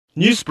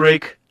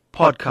Newsbreak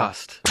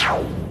podcast.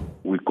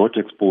 We got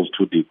exposed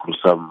to the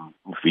gruesome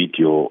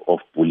video of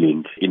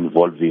bullying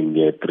involving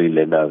three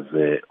learners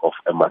of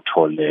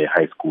Ematole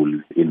High School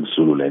in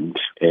Zululand.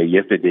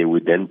 Yesterday, we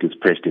then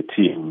dispatched a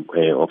team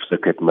of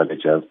circuit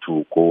managers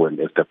to go and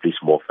establish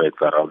more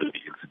facts around the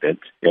incident.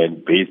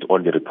 And based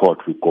on the report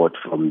we got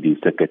from the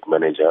circuit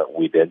manager,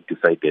 we then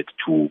decided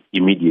to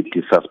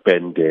immediately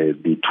suspend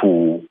the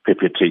two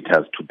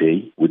perpetrators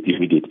today with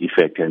immediate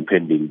effect and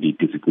pending the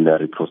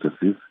disciplinary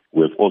processes.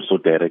 We have also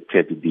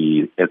directed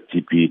the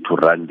SGB to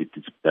run the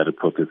disciplinary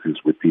processes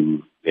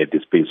within the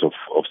space of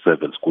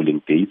 7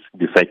 schooling days.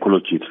 The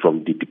psychologists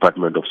from the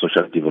Department of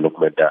Social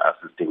Development are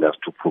assisting us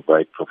to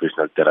provide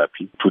professional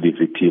therapy to the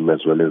victim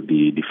as well as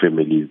the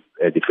family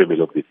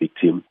of the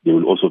victim. They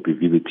will also be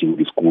visiting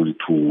the school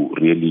to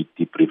really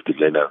debrief the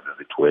learners, as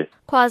it were.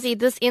 Kwazi,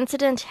 this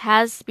incident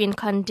has been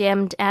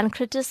condemned and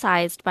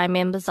criticized by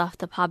members of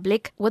the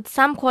public, with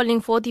some calling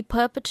for the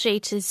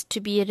perpetrators to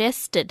be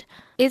arrested.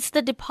 Is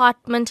the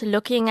department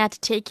looking at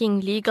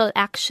taking legal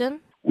action?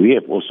 We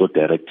have also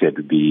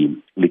directed the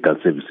legal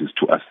services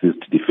to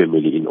assist the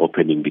family in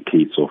opening the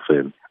case of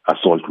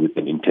assault with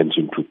an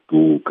intention to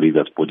do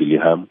grievous bodily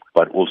harm.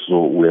 But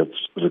also we have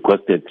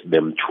requested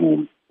them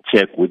to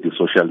check with the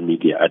social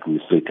media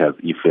administrators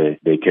if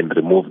they can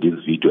remove this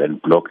video and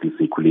block the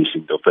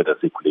circulation, the further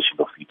circulation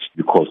of it.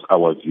 Because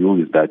our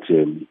view is that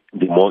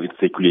the more it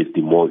circulates,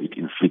 the more it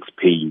inflicts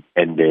pain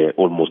and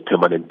almost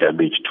permanent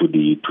damage to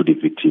the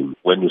victim.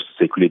 When you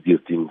circulate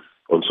these things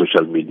on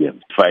social media,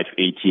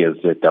 5-8 years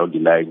down the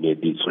line,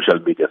 the social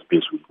media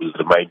space will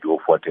remind you of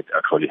what had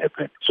actually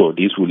happened. So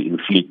this will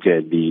inflict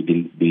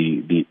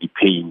the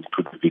pain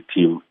to the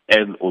victim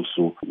and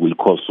also will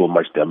cause so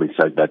much damage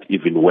such that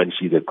even when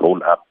she's a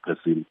grown-up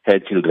person, her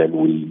children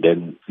will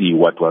then see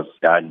what was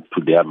done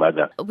to their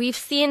mother. We've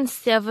seen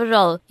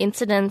several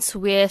incidents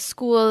where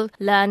school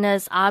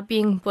learners are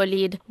being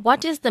bullied.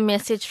 What is the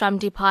message from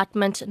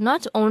department,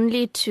 not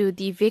only to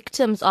the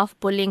victims of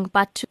bullying,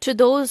 but to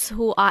those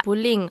who are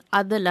bullying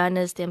other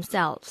learners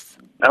themselves?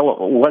 I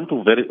want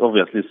to very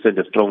obviously send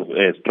a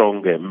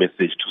strong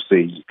message to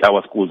say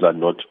our schools are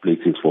not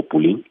places for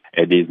bullying.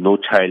 There is no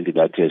child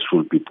that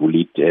should be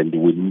bullied, and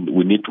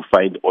we need to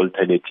find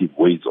alternative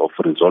ways of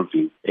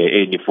resolving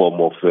any form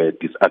of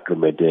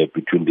disagreement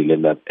between the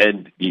learners.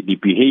 And the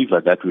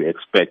behavior that we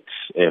expect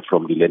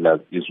from the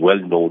learners is well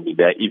known.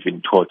 They are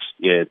even taught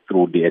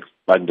through the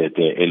expanded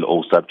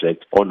LO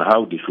subject on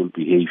how they should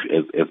behave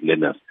as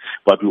learners.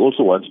 But we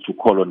also want to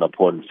call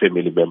upon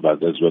family members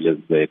as well as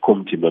the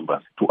community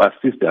members to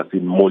assist us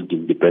in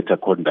molding the better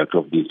conduct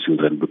of these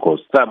children, because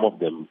some of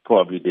them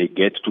probably they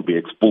get to be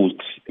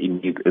exposed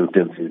in these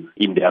instances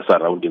in their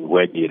surrounding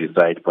where they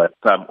reside, but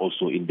some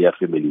also in their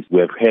families.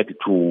 We have had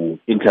to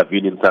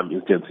intervene in some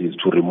instances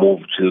to remove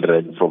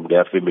children from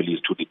their families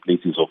to the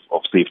places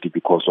of safety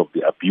because of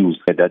the abuse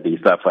that they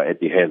suffer at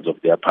the hands of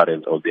their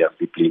parents or their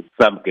siblings.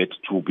 Some get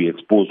to be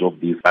exposed of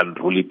this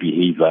unruly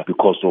behavior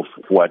because of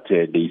what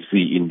they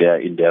see in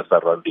their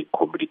surrounding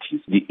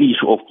communities. The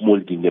issue of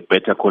molding a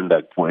better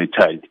conduct for a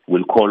child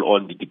will call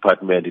on the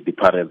department, the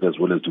parents, as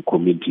well as the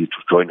community to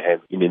join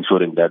hands in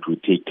ensuring that we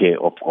take care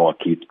of our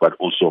kids, but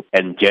also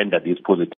engender this positive